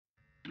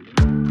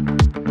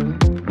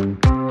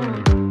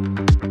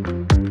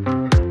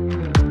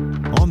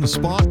on the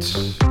spot.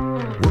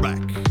 We're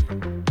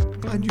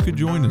back. Glad you could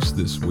join us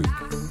this week.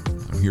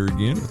 I'm here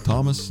again with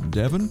Thomas and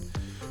Devin.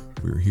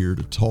 We're here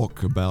to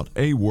talk about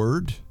a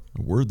word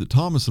that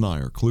Thomas and I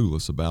are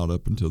clueless about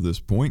up until this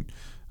point.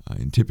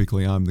 And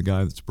typically I'm the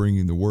guy that's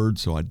bringing the word,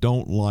 so I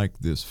don't like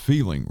this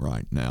feeling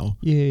right now.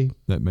 Yay.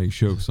 That may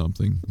show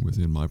something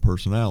within my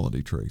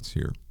personality traits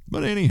here.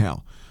 But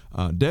anyhow,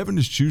 Devin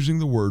is choosing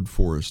the word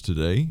for us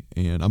today,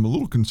 and I'm a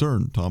little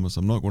concerned, Thomas,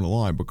 I'm not going to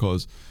lie,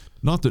 because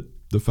not that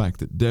the fact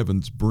that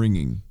Devin's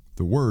bringing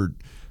the word,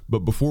 but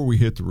before we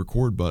hit the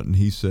record button,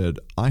 he said,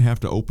 I have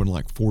to open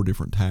like 4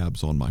 different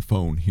tabs on my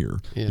phone here.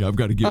 Yeah. I've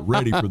got to get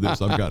ready for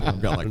this. I've got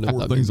like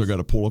 4 things I've got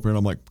to pull up here, and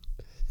I'm like,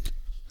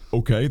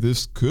 okay,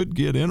 this could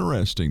get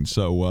interesting.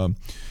 So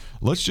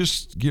let's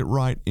just get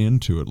right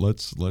into it.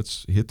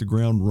 Let's hit the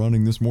ground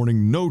running this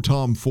morning. No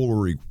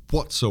tomfoolery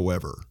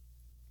whatsoever.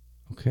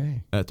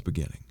 Okay. At the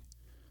beginning.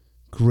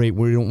 Great.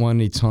 We don't want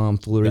any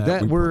tomfoolery.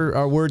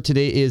 Our word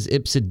today is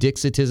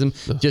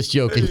ipsedixitism. Just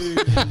joking.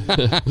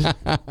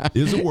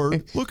 Is a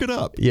word. Look it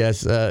up.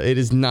 Yes, it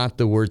is not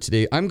the word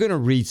today. I'm going to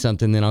read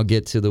something, then I'll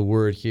get to the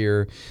word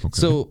here. Okay.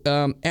 So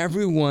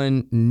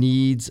everyone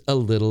needs a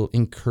little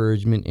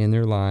encouragement in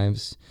their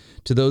lives.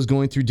 To those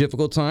going through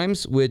difficult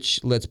times,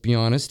 which, let's be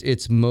honest,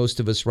 it's most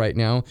of us right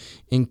now,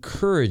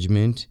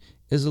 encouragement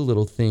is a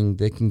little thing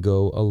that can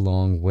go a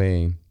long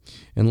way.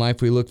 In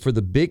life, we look for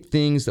the big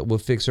things that will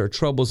fix our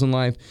troubles in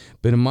life,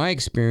 but in my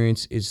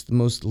experience, it's the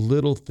most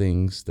little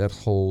things that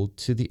hold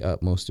to the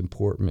utmost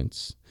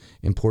importance.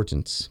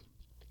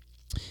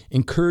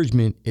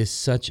 Encouragement is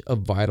such a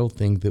vital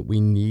thing that we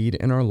need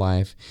in our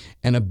life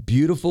and a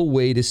beautiful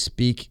way to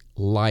speak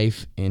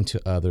life into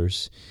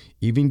others.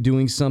 Even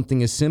doing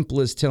something as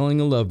simple as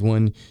telling a loved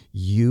one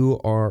you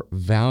are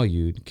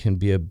valued can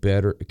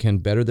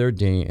better their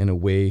day in a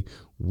way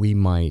we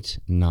might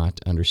not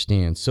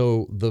understand.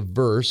 So the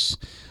verse,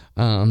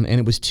 and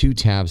it was 2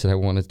 tabs that I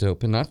wanted to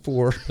open, not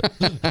 4.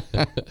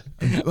 I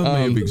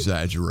may have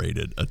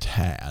exaggerated a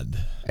tad.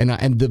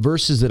 And the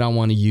verses that I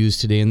want to use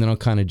today, and then I'll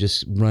kind of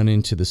just run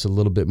into this a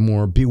little bit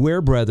more.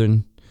 Beware,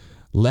 brethren,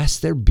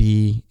 lest there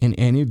be in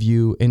any of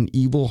you an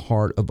evil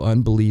heart of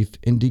unbelief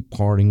in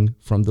departing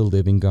from the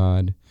living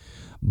God.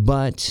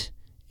 But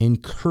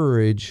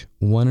encourage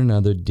one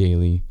another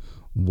daily,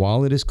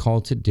 while it is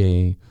called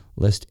today,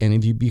 lest any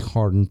of you be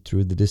hardened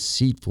through the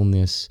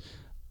deceitfulness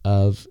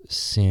of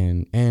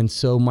sin. And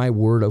so my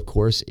word, of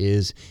course,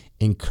 is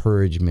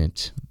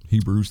encouragement.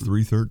 Hebrews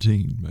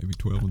 3:13, maybe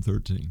 12 and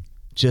 13.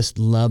 Just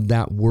love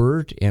that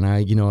word. And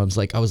I was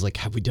like,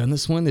 have we done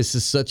this one? This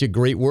is such a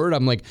great word.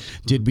 I'm like,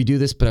 did we do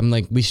this? But I'm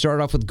like, we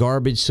started off with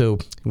garbage, so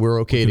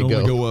we're okay to go.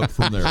 Only go up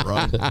from there,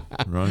 right?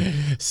 Right.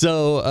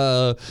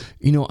 So,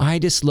 I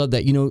just love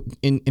that.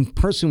 In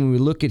person, when we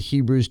look at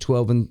Hebrews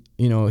 12 and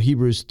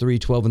Hebrews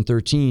 3:12 and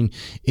 13,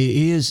 it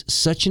is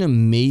such an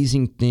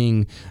amazing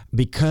thing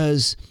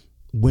because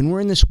when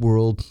we're in this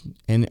world,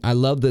 and I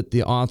love that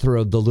the author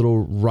of the little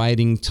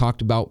writing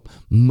talked about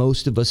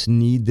most of us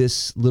need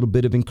this little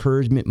bit of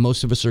encouragement.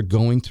 Most of us are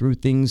going through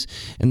things.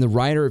 And the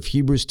writer of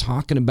Hebrews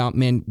talking about,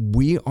 man,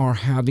 we are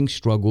having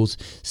struggles.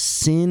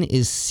 Sin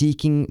is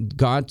seeking.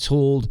 God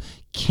told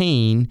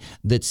Cain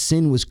that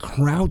sin was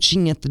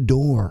crouching at the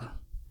door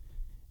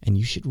and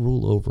you should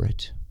rule over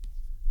it.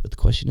 But the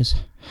question is,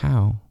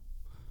 how?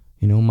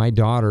 My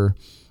daughter,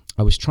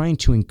 I was trying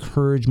to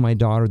encourage my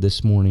daughter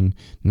this morning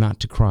not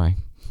to cry.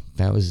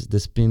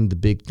 That's been the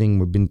big thing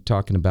we've been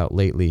talking about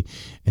lately.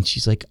 And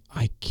she's like,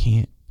 I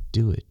can't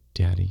do it,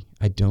 Daddy.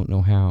 I don't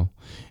know how.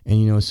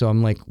 And, so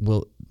I'm like,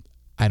 well,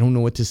 I don't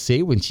know what to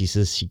say when she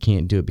says she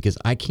can't do it because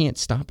I can't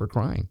stop her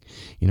crying.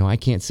 I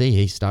can't say,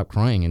 hey, stop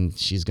crying. And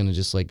she's going to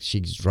just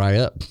she's dry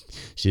up.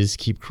 She just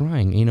keep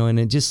crying, and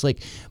it just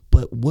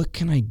but what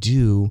can I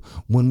do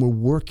when we're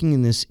working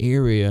in this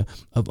area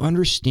of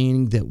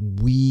understanding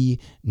that we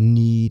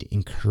need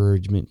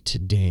encouragement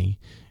today?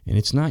 And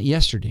it's not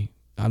yesterday.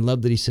 I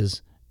love that he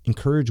says,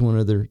 encourage one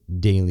another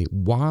daily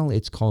while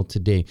it's called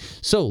today.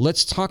 So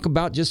let's talk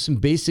about just some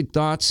basic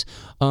thoughts,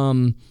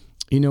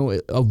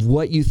 of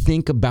what you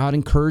think about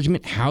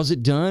encouragement. How's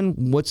it done?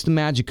 What's the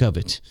magic of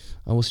it?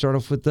 We'll start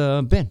off with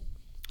Ben.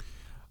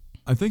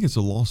 I think it's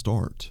a lost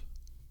art.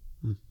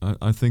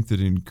 I think that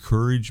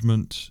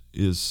encouragement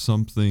is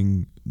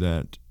something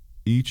that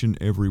each and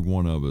every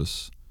one of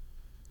us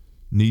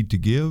need to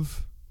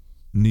give,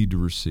 need to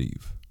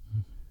receive.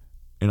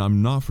 And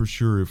I'm not for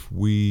sure if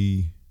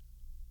we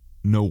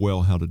know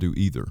well how to do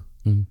either.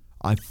 Mm-hmm.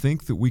 I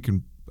think that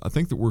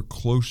we're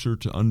closer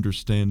to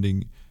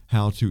understanding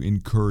how to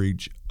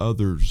encourage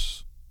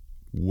others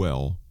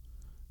well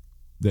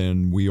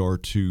than we are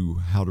to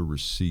how to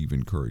receive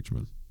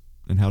encouragement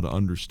and how to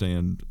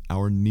understand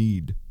our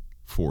need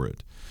for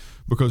it.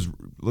 Because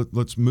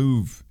let's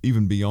move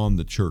even beyond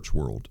the church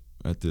world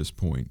at this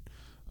point.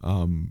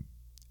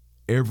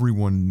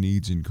 Everyone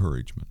needs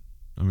encouragement.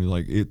 I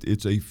mean,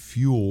 it's a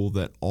fuel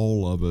that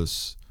all of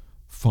us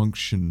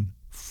function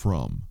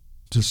from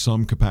to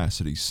some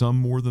capacity, some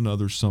more than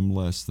others, some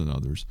less than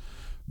others.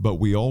 but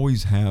we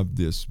always have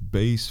this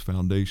base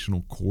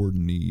foundational core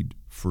need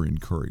for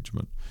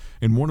encouragement.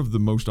 And one of the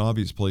most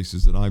obvious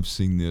places that I've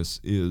seen this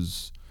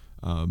is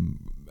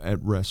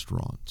at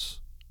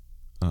restaurants,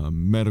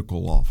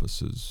 medical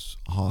offices,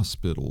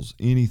 hospitals,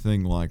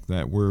 anything like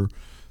that, where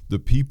the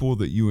people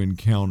that you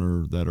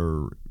encounter that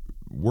are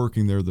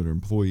working there, that are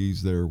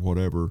employees there,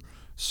 whatever,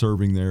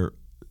 serving there,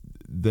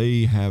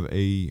 they have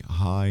a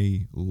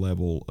high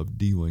level of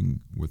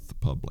dealing with the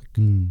public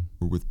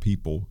or with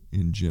people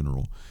in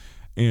general.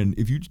 And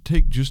if you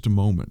take just a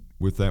moment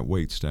with that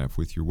wait staff,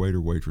 with your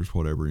waiter, waitress,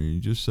 whatever, and you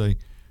just say,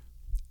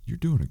 "You're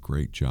doing a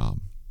great job.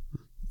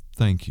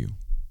 Thank you.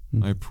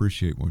 I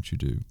appreciate what you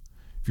do."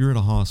 If you're in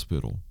a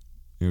hospital,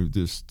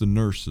 the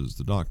nurses,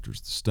 the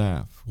doctors, the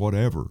staff,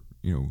 whatever,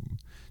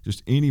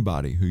 just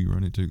anybody who you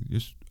run into,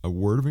 just a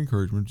word of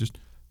encouragement, just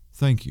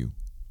thank you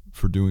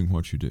for doing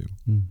what you do.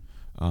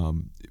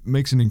 It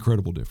makes an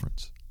incredible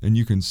difference, and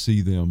you can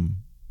see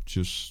them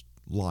just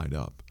light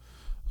up.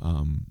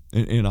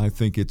 And I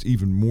think it's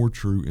even more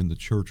true in the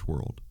church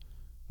world.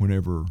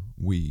 Whenever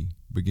we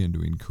begin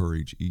to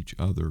encourage each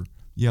other,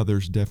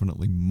 there's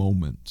definitely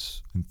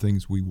moments and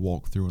things we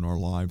walk through in our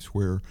lives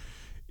where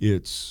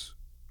it's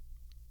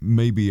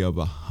maybe of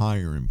a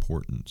higher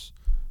importance.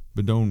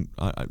 But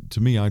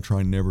to me, I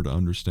try never to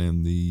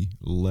understand the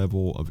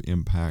level of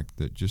impact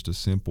that just a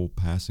simple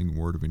passing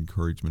word of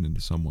encouragement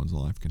into someone's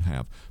life can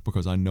have,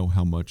 because I know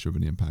how much of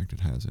an impact it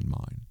has in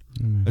mine.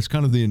 That's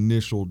kind of the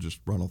initial, just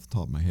run off the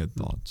top of my head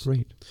thoughts.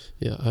 Great.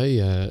 Yeah,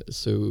 I've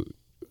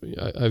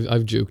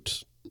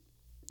joked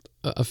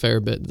a fair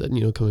bit that,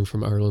 coming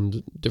from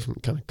Ireland,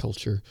 different kind of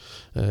culture,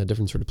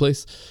 different sort of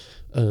place.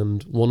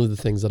 And one of the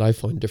things that I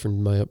found different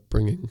in my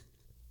upbringing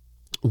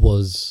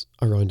was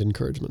around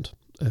encouragement.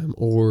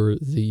 Or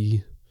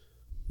the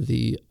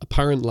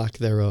apparent lack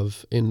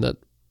thereof, in that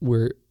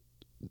we're,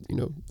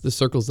 the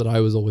circles that I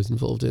was always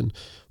involved in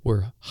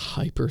were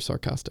hyper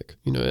sarcastic,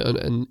 and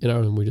in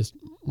Ireland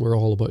we're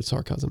all about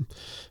sarcasm,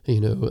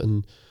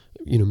 and,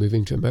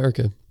 moving to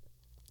America,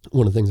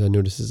 one of the things I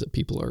notice is that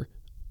people are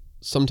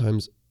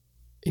sometimes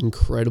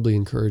incredibly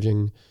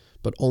encouraging,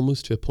 but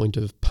almost to a point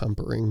of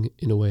pampering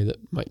in a way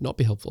that might not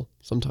be helpful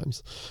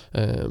sometimes,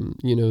 and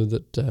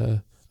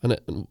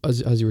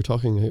as you were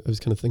talking, I was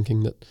kind of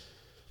thinking that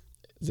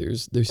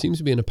there seems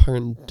to be an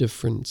apparent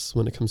difference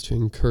when it comes to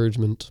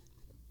encouragement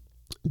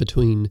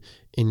between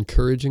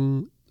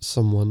encouraging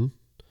someone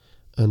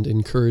and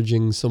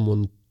encouraging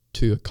someone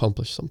to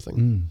accomplish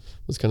something.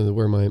 Was kind of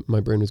where my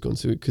brain was going.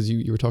 So, because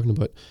you were talking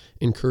about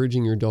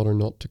encouraging your daughter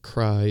not to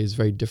cry is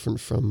very different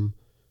from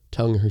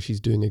telling her she's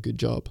doing a good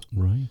job.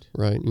 Right.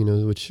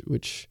 Which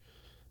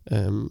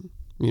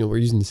we're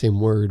using the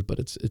same word, but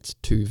it's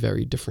two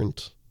very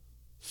different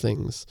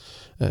things.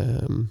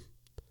 But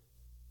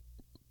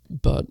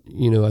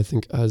I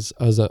think as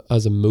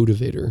a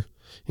motivator,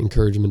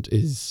 encouragement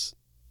is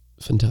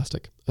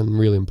fantastic and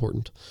really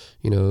important.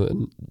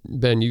 And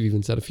Ben, you've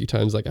even said a few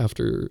times, like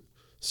after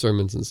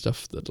sermons and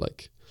stuff, that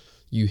like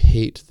you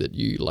hate that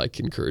you like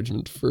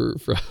encouragement for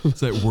it's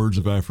that words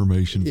of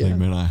affirmation thing,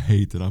 man. I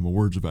hate that I'm a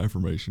words of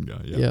affirmation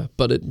guy. Yeah,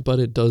 but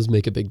it does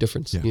make a big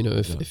difference.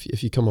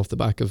 If you come off the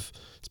back of,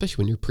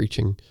 especially when you're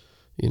preaching,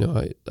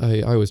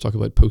 I always talk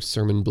about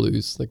post-sermon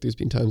blues. Like there's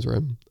been times where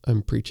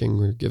I'm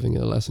preaching or giving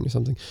a lesson or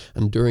something,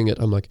 and during it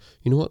I'm like,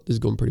 you know what, this is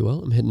going pretty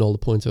well. I'm hitting all the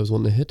points I was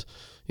wanting to hit.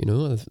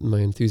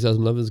 My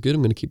enthusiasm level is good.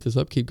 I'm going to keep this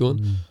up, keep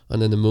going.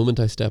 And then the moment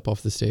I step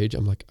off the stage,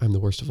 I'm like, I'm the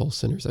worst of all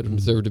sinners. I don't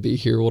deserve to be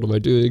here. What am I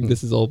doing?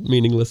 This is all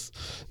meaningless,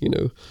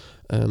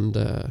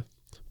 And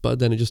but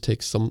then it just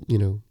takes some,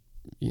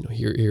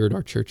 here at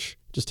our church,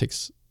 it just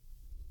takes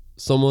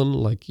someone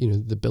like,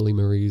 the Billy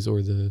Murrays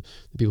or the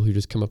people who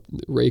just come up,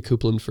 Ray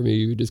Copeland for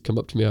me, who just come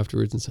up to me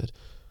afterwards and said,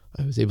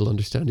 I was able to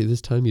understand you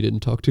this time. You didn't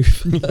talk too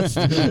fast.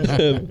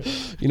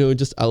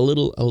 Just a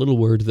little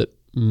word that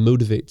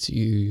motivates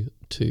you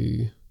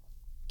to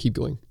keep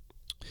going.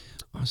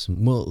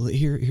 Awesome. Well,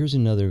 here's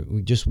another.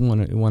 We just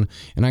want to,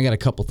 and I got a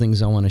couple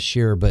things I want to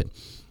share. But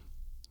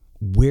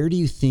where do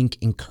you think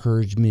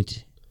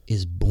encouragement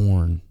is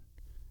born?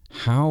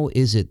 How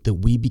is it that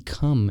we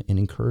become an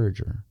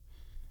encourager?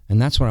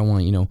 And that's what I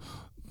want.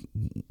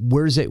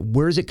 Where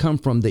does it come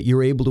from that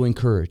you're able to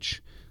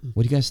encourage?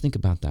 What do you guys think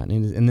about that?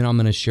 And then I'm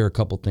going to share a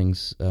couple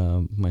things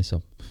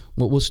myself.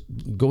 Well, we'll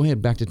go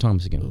ahead back to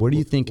Thomas again. Where do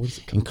you think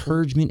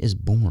encouragement is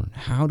born?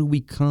 How do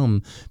we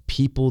become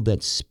people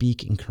that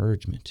speak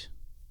encouragement?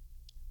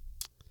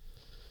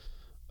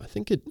 I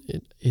think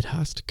it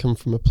has to come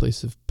from a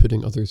place of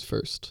putting others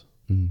first.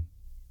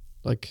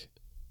 Like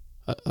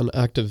an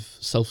act of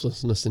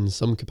selflessness in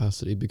some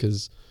capacity,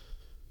 because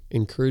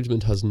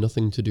encouragement has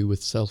nothing to do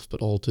with self,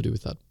 but all to do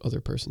with that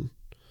other person.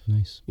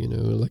 Nice.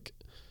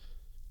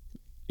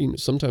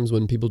 Sometimes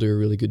when people do a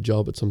really good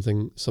job at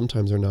something,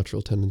 sometimes our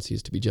natural tendency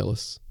is to be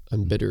jealous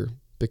and bitter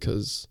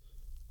because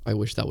I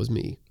wish that was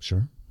me.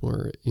 Sure.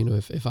 Or,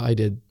 if I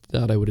did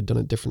that, I would have done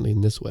it differently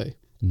in this way.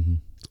 And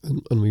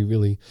we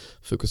really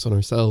focus on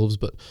ourselves.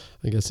 But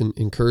I guess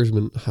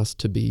encouragement has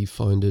to be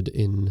founded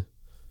in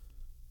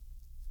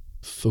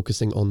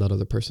focusing on that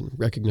other person,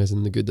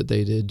 recognizing the good that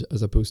they did,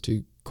 as opposed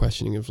to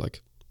questioning of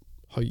like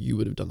how you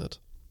would have done it.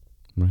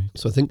 Right.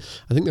 So I think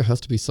there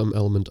has to be some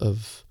element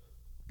of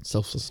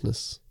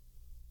selflessness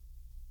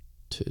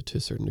to a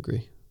certain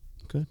degree.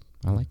 Good.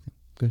 I like that.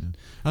 Good.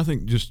 Yeah. I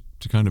think just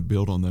to kind of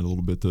build on that a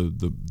little bit,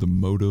 the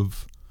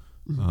motive,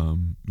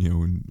 and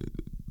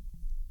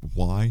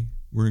why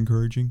we're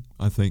encouraging,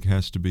 I think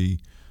has to be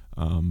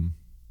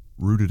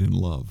rooted in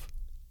love.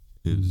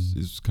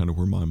 Is kind of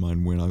where my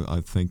mind went.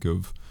 I think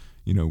of,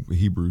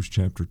 Hebrews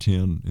chapter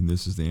 10, and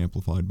this is the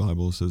Amplified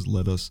Bible. It says,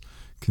 "Let us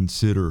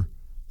consider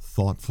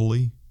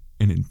thoughtfully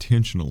and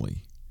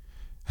intentionally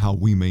how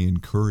we may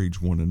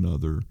encourage one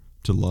another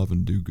to love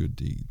and do good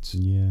deeds."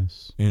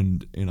 Yes.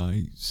 And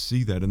I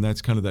see that, and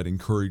that's kind of that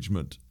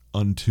encouragement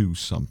unto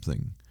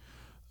something.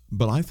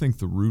 But I think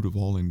the root of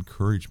all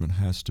encouragement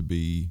has to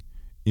be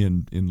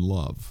in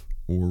love,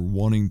 or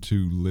wanting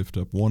to lift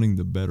up, wanting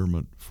the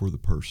betterment for the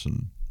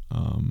person,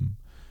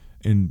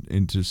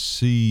 and to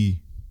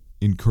see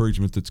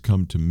encouragement that's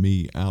come to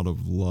me out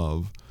of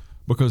love,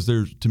 because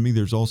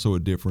there's also a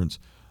difference.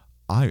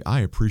 I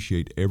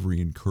appreciate every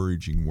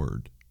encouraging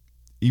word,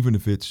 even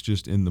if it's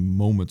just in the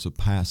moments of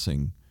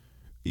passing,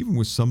 even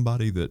with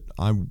somebody that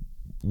I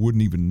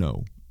wouldn't even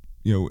know.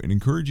 An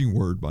encouraging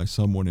word by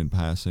someone in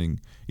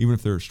passing, even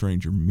if they're a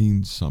stranger,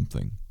 means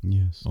something.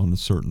 Yes. On a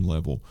certain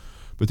level.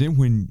 But then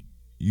when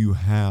you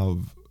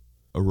have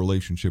a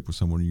relationship with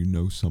someone, or you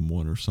know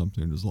someone or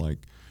something, it's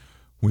like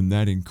when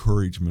that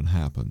encouragement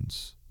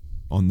happens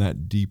on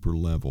that deeper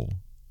level,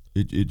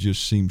 it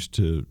just seems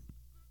to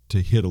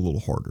hit a little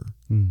harder.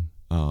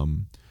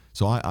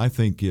 So I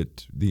think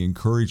the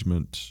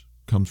encouragement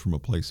comes from a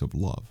place of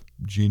love,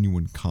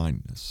 genuine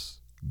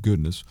kindness,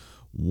 goodness,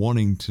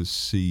 wanting to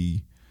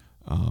see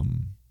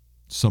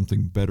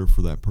something better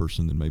for that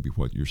person than maybe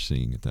what you're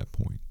seeing at that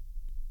point.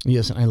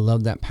 Yes, and I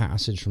love that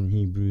passage from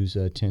Hebrews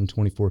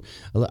 10:24.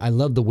 I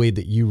love the way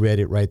that you read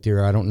it right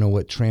there. I don't know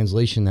what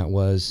translation that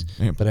was,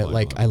 but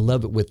I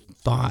love it with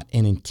thought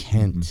and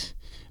intent.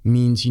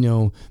 Means,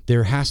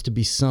 there has to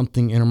be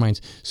something in our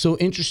minds. So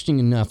interesting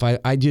enough,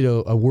 I did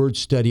a word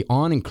study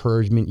on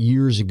encouragement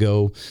years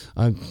ago.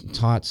 I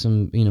taught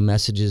some,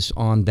 messages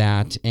on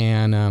that,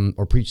 and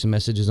or preached some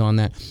messages on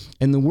that.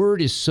 And the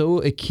word is so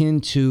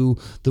akin to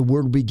the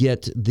word we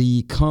get,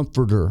 the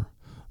Comforter,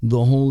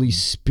 the Holy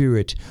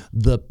Spirit,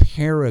 the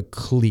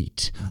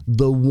Paraclete,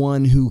 the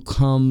one who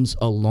comes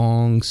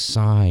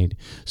alongside.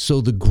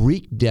 So the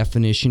Greek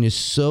definition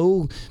is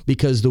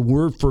because the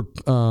word for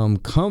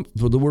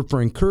the word for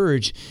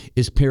encourage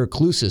is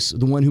paraklusis,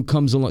 the one who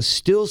comes along,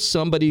 still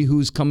somebody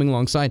who's coming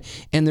alongside.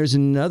 And there's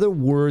another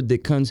word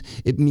that comes,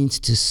 it means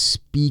to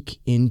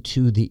speak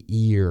into the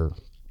ear.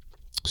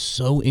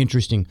 So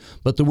interesting.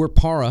 But the word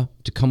para,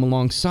 to come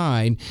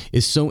alongside,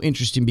 is so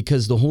interesting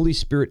because the Holy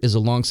Spirit is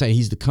alongside.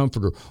 He's the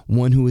comforter,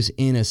 one who is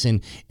in us.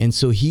 And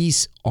so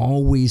he's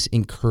always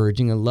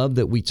encouraging. I love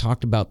that we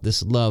talked about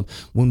this love.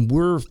 When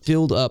we're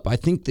filled up, I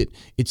think that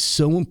it's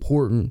so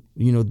important.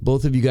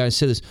 Both of you guys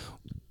said this.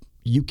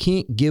 You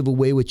can't give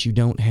away what you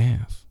don't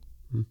have.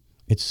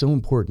 It's so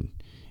important.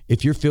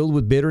 If you're filled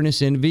with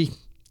bitterness, envy,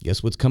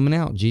 guess what's coming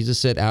out? Jesus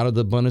said, out of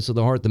the abundance of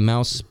the heart, the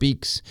mouth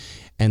speaks.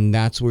 And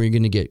that's where you're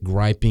going to get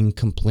griping,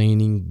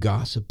 complaining,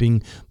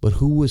 gossiping. But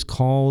who was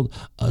called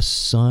a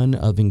son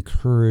of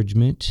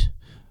encouragement?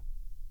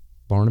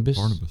 Barnabas?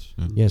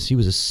 Yeah. Yes, he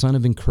was a son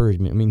of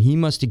encouragement. I mean, he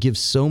must have given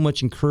so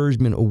much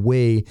encouragement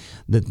away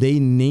that they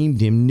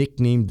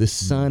nicknamed the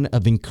son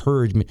of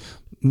encouragement.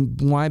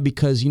 Why?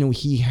 Because,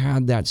 he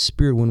had that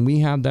spirit. When we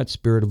have that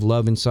spirit of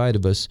love inside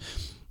of us,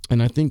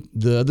 and I think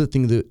the other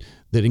thing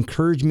that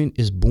encouragement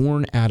is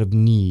born out of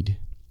need.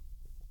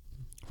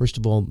 First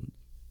of all,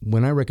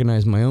 when I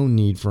recognize my own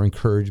need for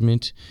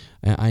encouragement,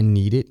 I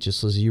need it,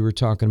 just as you were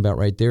talking about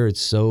right there.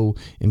 It's so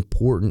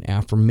important.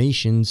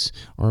 Affirmations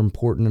are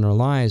important in our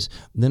lives.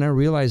 Then I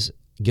realize,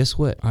 guess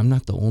what? I'm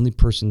not the only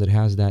person that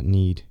has that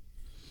need.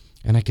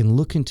 And I can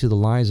look into the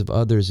lives of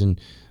others and,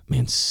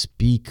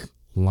 speak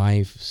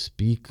life,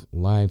 speak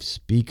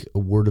a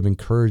word of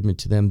encouragement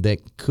to them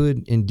that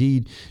could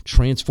indeed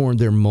transform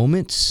their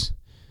moments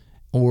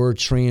or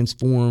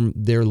transform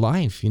their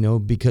life,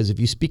 because if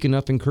you speak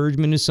enough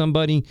encouragement to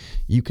somebody,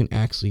 you can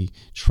actually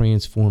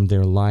transform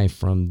their life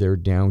from their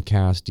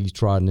downcast,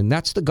 downtrodden. And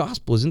that's the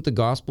gospel. Isn't the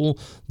gospel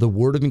the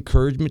word of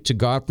encouragement to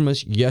God from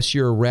us? Yes,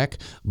 you're a wreck,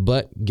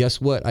 but guess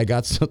what? I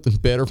got something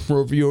better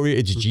for you.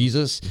 It's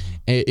Jesus.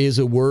 It is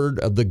a word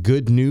of the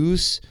good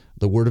news.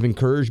 The word of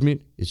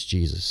encouragement is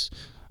Jesus.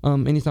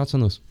 Any thoughts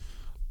on those?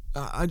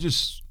 I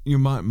just,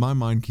 my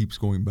mind keeps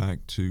going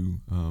back to,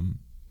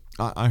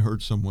 I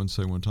heard someone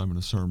say one time in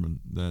a sermon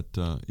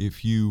that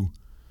if you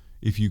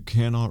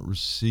cannot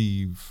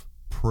receive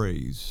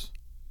praise,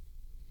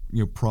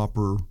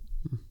 proper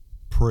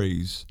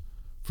praise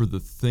for the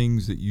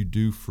things that you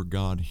do for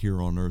God here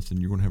on earth,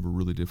 then you're going to have a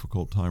really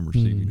difficult time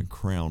receiving a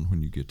crown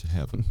when you get to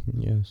heaven.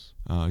 Yes.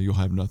 You'll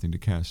have nothing to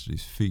cast at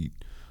his feet.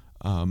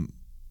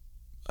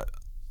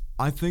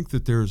 I think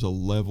that there's a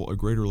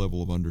greater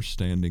level of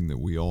understanding that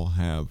we all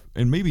have,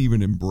 and maybe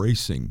even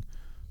embracing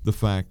the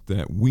fact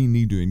that we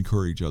need to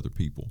encourage other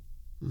people.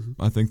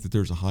 Mm-hmm. I think that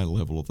there's a high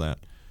level of that.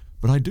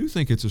 But I do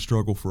think it's a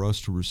struggle for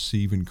us to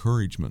receive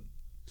encouragement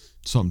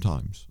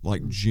sometimes,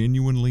 like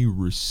genuinely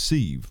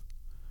receive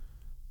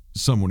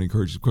someone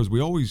encourages, because we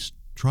always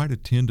try to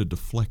tend to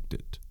deflect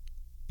it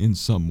in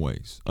some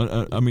ways.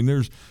 I mean,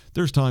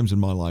 there's times in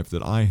my life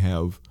that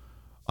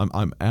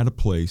I'm at a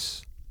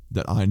place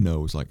that I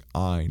know is like,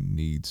 I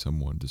need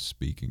someone to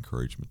speak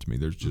encouragement to me.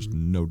 There's just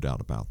no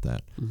doubt about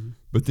that. Mm-hmm.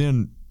 But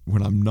then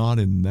when I'm not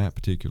in that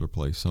particular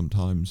place,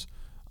 sometimes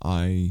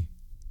I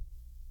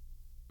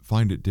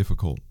find it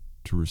difficult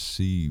to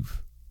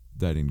receive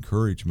that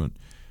encouragement.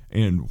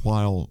 And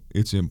while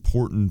it's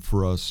important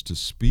for us to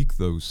speak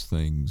those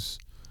things,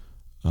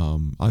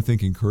 I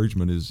think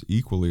encouragement is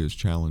equally as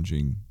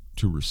challenging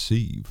to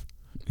receive.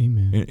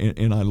 Amen.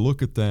 And I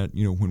look at that,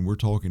 when we're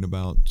talking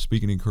about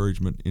speaking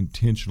encouragement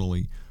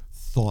intentionally,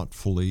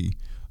 thoughtfully,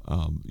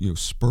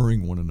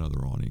 spurring one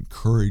another on,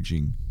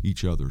 encouraging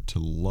each other to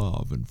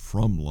love and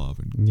from love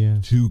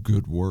and to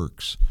good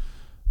works.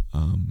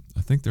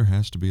 I think there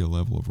has to be a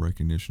level of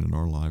recognition in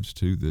our lives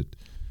too that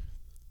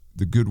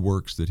the good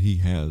works that He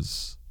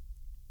has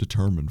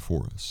determined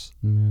for us,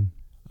 Amen.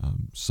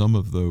 Some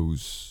of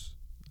those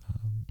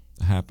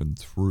happen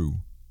through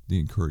the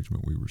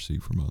encouragement we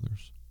receive from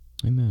others.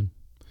 Amen.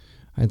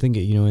 I think,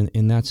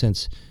 in that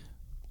sense,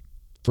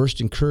 first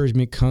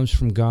encouragement comes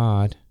from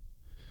God.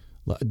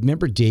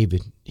 Remember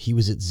David, he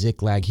was at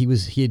Ziklag. He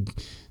had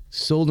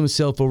sold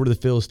himself over to the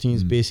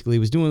Philistines, basically. He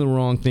was doing the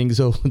wrong things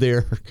over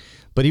there,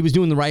 but he was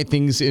doing the right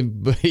things,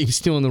 but he was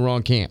still in the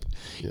wrong camp.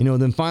 Yeah.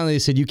 Then finally they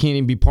said, you can't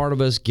even be part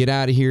of us. Get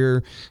out of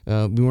here.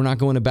 We're not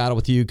going to battle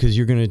with you because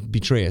you're going to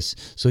betray us.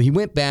 So he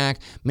went back.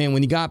 Man,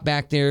 when he got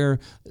back there,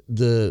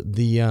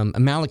 the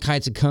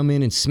Amalekites had come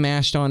in and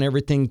smashed on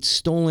everything,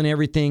 stolen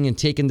everything, and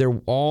taken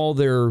all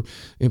their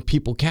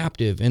people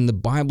captive. And the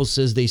Bible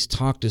says they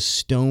talked to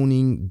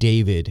stoning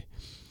David.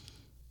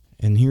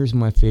 And here's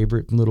my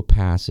favorite little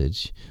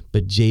passage.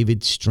 But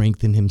David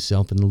strengthened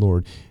himself in the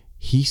Lord.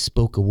 He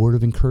spoke a word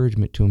of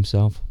encouragement to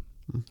himself.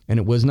 And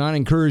it was not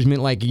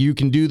encouragement like, you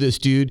can do this,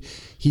 dude.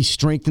 He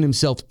strengthened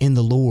himself in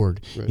the Lord.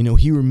 Right.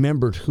 He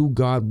remembered who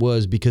God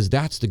was, because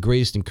that's the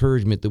greatest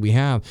encouragement that we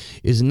have,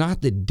 is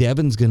not that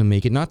Devin's going to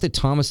make it, not that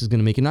Thomas is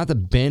going to make it, not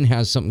that Ben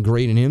has something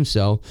great in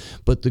himself,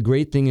 but the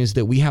great thing is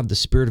that we have the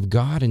Spirit of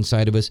God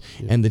inside of us,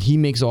 and that He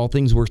makes all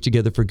things work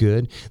together for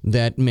good,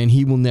 that, man,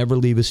 He will never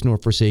leave us nor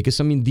forsake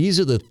us. I mean, these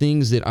are the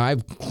things that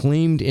I've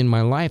claimed in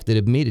my life that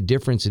have made a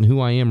difference in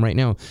who I am right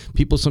now.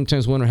 People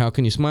sometimes wonder, how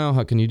can you smile?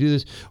 How can you do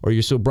this? Or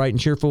you're so bright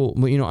and cheerful.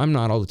 Well, I'm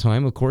not all the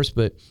time, of course,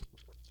 but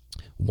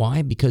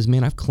why? Because,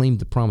 man, I've claimed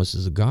the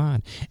promises of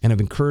God, and I've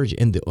encouraged,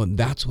 and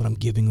that's what I'm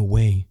giving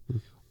away.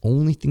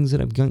 Only things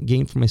that I've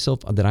gained for myself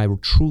that I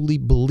truly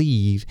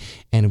believe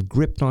and have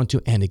gripped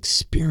onto and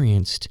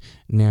experienced.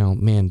 Now,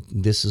 man,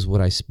 this is what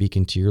I speak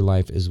into your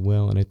life as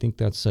well, and I think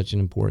that's such an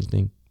important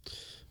thing.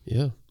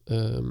 Yeah.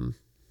 No,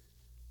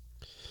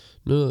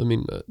 I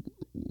mean,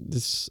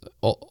 this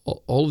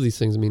all of these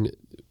things. I mean,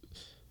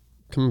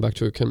 coming back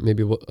to it,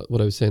 maybe what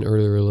I was saying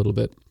earlier a little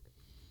bit,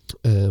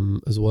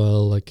 as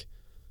well. Like,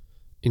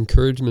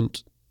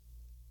 encouragement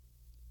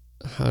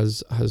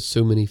has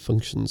so many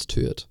functions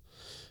to it.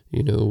 I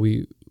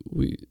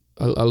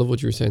love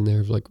what you were saying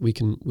there. Of like, we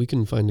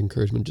can find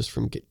encouragement just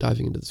from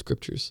diving into the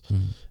scriptures,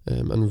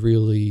 and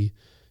really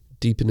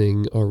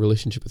deepening our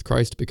relationship with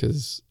Christ,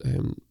 because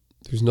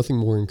there's nothing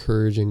more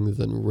encouraging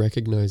than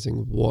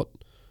recognizing what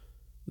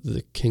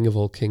the King of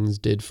all Kings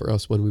did for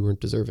us when we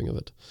weren't deserving of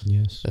it.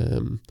 Yes.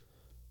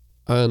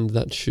 And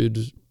that should,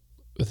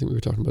 I think we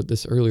were talking about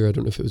this earlier, I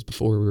don't know if it was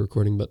before we were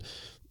recording, but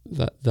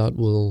that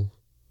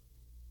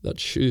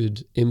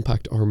should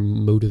impact our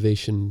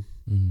motivation,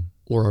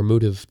 or our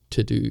motive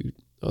to do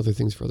other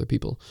things for other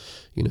people.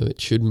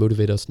 It should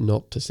motivate us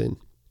not to sin.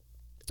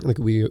 Like,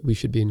 we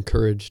should be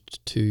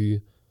encouraged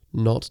to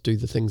not do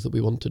the things that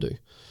we want to do,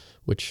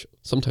 which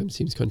sometimes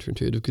seems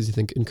counterintuitive, because you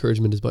think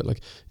encouragement is about,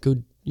 like, go,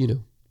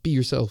 be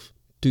yourself,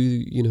 do,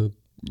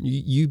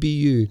 you be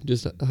you,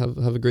 just have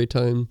a great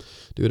time,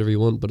 do whatever you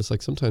want. But it's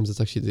like, sometimes it's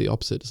actually the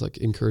opposite. It's like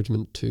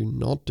encouragement to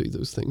not do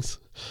those things,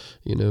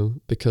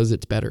 because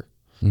it's better.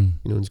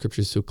 And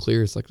scripture is so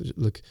clear. It's like,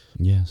 look,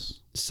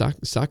 yes,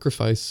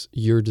 sacrifice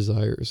your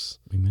desires,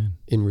 Amen,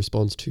 in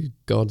response to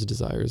God's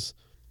desires.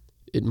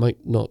 It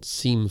might not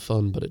seem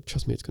fun, but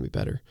trust me, it's going to be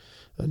better.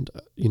 And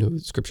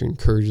scripture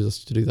encourages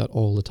us to do that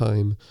all the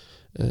time.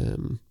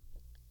 And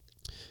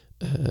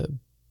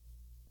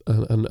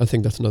I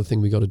think that's another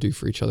thing we got to do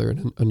for each other.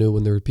 And I know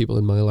when there are people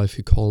in my life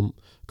who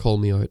call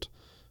me out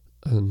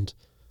and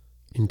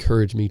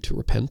encourage me to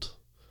repent,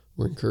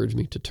 or encourage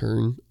me to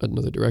turn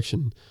another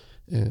direction,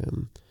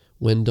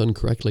 when done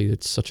correctly,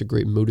 it's such a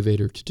great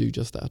motivator to do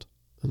just that,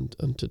 and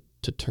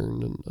to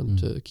turn and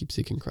to keep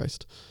seeking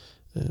Christ.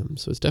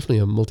 So it's definitely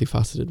a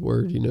multifaceted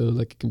word,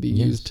 like it can be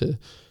used to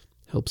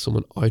help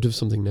someone out of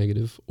something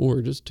negative,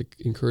 or just to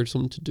encourage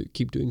someone to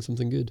keep doing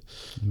something good.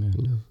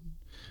 Amen.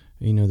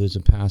 There's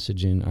a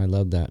passage in, I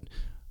love that,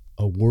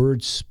 A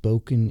word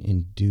spoken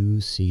in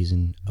due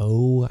season.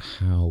 Oh,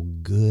 how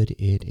good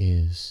it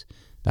is.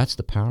 That's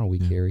the power we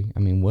carry. I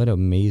mean, what an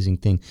amazing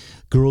thing.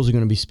 Girls are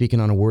going to be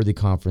speaking on a Worthy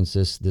conference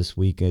this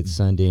week. It's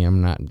Sunday.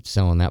 I'm not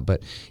selling that,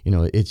 but,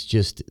 it's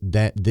just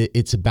that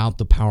it's about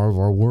the power of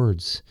our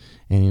words.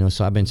 And,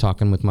 so I've been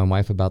talking with my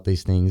wife about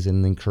these things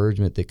and the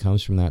encouragement that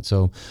comes from that.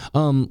 So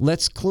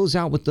let's close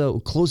out with the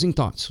closing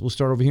thoughts. We'll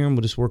start over here and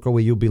we'll just work our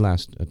way. You'll be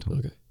last, Tom.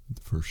 Okay.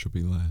 The first shall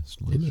be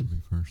last. Last shall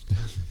be first.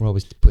 We're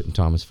always putting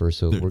Thomas first.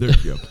 So there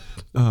you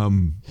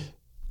go.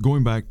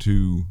 Going back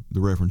to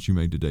the reference you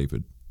made to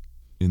David,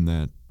 in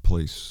that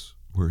place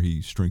where he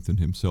strengthened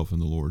himself in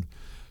the Lord,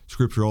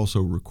 Scripture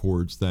also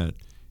records that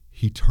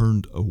he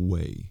turned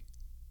away,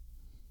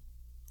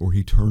 or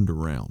he turned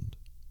around,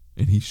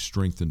 and he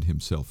strengthened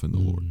himself in the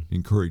Lord,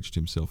 encouraged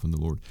himself in the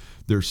Lord.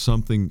 There's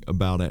something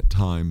about, at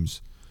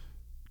times,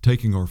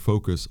 taking our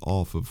focus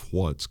off of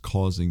what's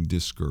causing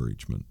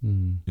discouragement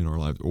in our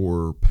lives,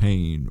 or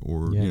pain,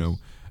 or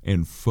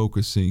and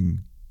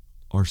focusing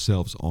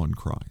ourselves on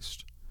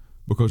Christ,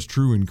 because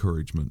true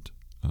encouragement,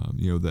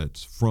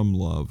 that's from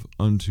love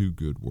unto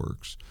good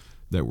works,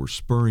 that we're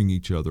spurring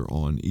each other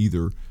on,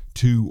 either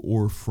to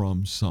or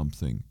from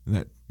something,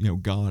 that,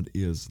 God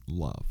is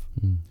love.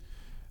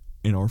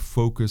 And our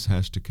focus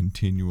has to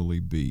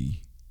continually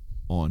be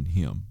on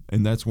Him.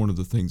 And that's one of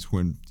the things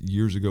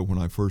years ago when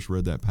I first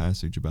read that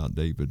passage about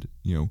David,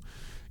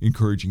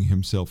 encouraging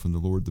himself in the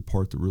Lord, the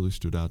part that really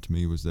stood out to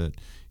me was that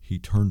he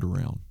turned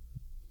around.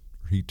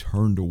 He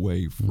turned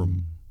away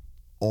from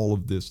all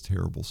of this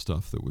terrible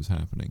stuff that was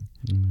happening.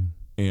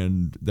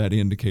 And that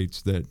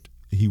indicates that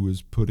he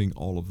was putting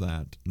all of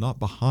that, not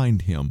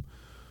behind him,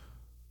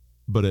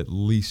 but at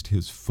least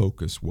his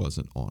focus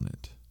wasn't on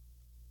it.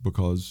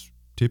 Because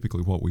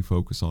typically what we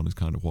focus on is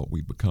kind of what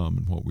we become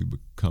and what we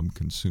become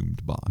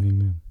consumed by.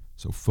 Amen.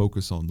 So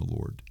focus on the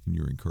Lord in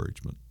your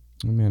encouragement.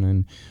 Amen.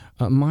 And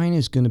mine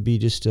is going to be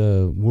just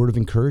a word of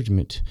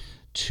encouragement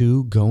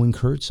to go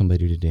encourage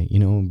somebody today.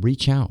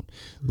 Reach out.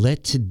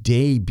 Let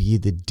today be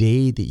the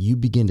day that you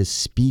begin to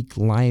speak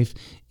life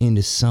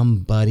into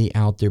somebody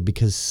out there,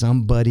 because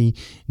somebody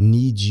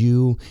needs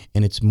you,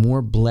 and it's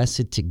more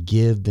blessed to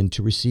give than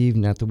to receive.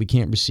 Not that we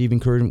can't receive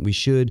encouragement. We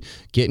should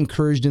get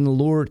encouraged in the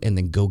Lord and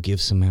then go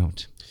give some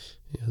out.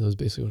 Yeah, that was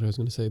basically what I was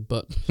going to say.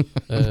 But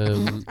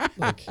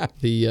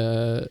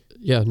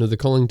the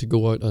calling to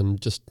go out and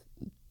just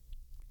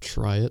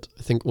try it.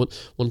 I think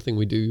one thing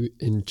we do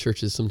in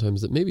churches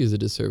sometimes that maybe is a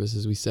disservice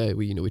is we say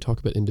we talk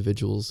about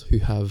individuals who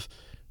have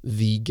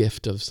the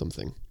gift of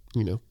something.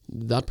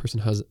 That person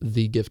has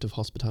the gift of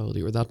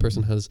hospitality, or that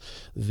person has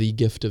the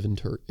gift of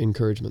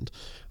encouragement,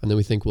 and then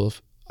we think, well,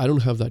 if I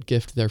don't have that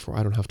gift, therefore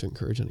I don't have to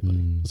encourage anybody.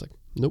 It's like,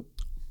 nope.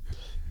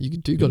 You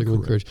do got to go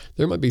encourage.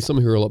 There might be some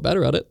who are a lot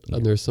better at it,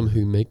 and there's some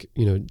who make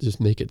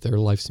it their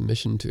life's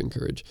mission to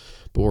encourage.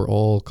 But we're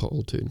all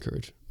called to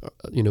encourage.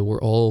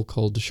 We're all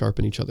called to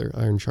sharpen each other,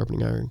 iron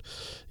sharpening iron.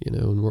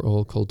 And we're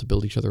all called to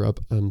build each other up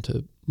and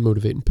to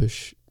motivate and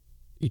push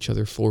each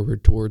other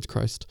forward towards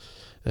Christ.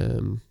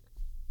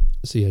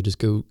 Just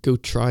go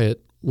try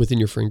it within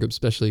your friend group.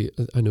 Especially,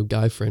 I know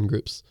guy friend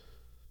groups.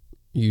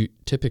 You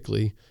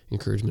typically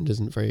encouragement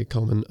isn't very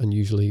common, and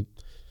usually,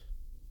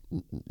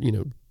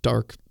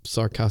 dark,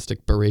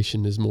 sarcastic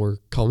beration is more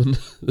common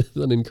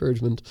than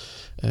encouragement.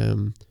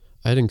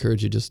 I'd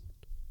encourage you just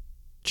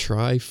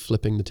try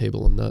flipping the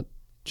table on that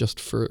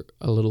just for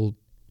a little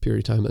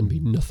period of time and be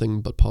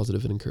nothing but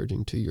positive and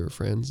encouraging to your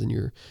friends in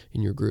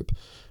your group,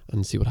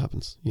 and see what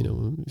happens.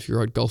 If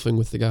you're out golfing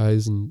with the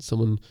guys and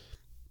someone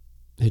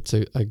hits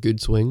a good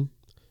swing,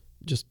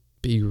 just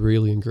be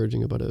really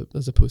encouraging about it,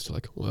 as opposed to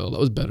like, well, that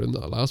was better than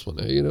that last one,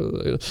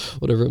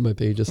 whatever it might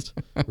be. Just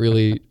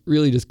really,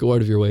 really just go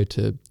out of your way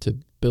to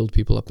build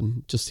people up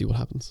and just see what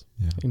happens.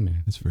 Yeah,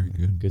 Amen. That's very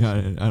good. Yeah,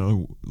 I don't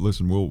know.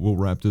 Listen, we'll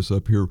wrap this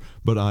up here,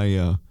 but I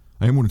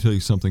am going to tell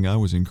you something I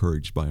was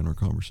encouraged by in our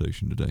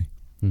conversation today.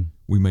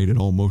 We made it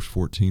almost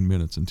 14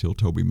 minutes until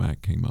Toby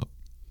Mack came up.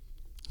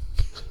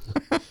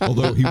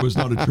 Although he was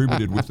not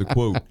attributed with the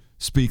quote,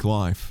 "Speak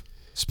life,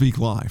 speak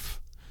life."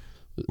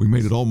 We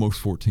made it almost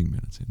 14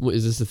 minutes in. What,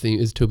 is this a theme?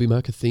 Is Toby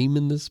Mack a theme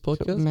in this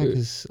podcast? Toby Mack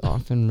is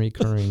often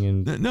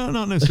recurring. No,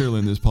 not necessarily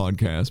in this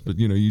podcast, but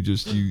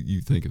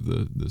you think of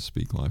the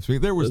speak life.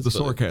 There was the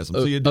sarcasm.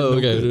 So it did no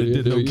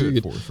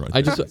good for us,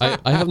 right?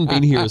 I haven't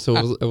been here,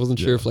 so I wasn't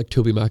sure if like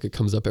Toby Mack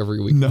comes up every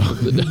week. No,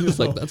 it's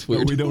like that's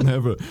weird. No, we don't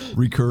have a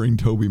recurring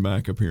Toby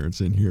Mack appearance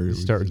in here.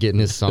 Start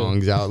getting his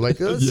songs out like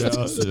this.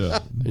 Yeah.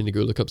 I need to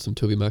go look up some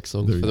Toby Mack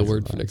songs for the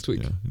word for next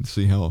week. Yeah, and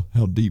see how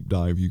deep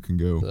dive you can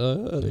go.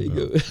 There you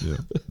go. Yeah.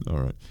 All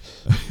right.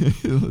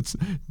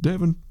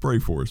 Devin, pray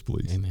for us,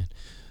 please. Amen.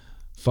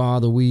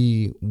 Father,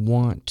 we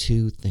want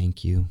to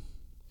thank you.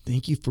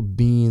 Thank you for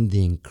being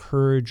the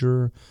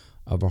encourager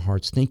of our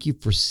hearts. Thank you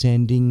for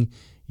sending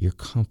your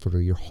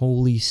comforter, your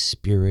Holy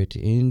Spirit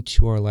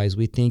into our lives.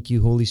 We thank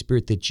you, Holy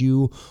Spirit, that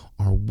you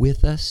are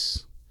with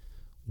us,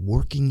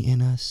 working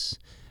in us,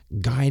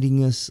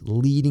 guiding us,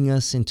 leading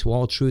us into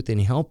all truth,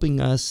 and helping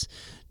us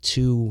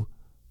to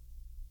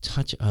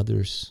touch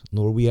others.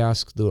 Lord, we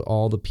ask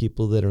all the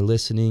people that are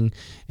listening,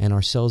 and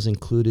ourselves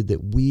included,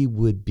 that we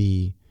would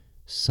be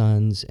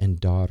sons and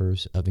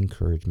daughters of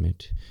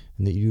encouragement,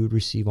 and that you would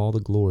receive all the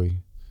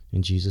glory.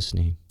 In Jesus'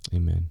 name,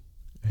 amen.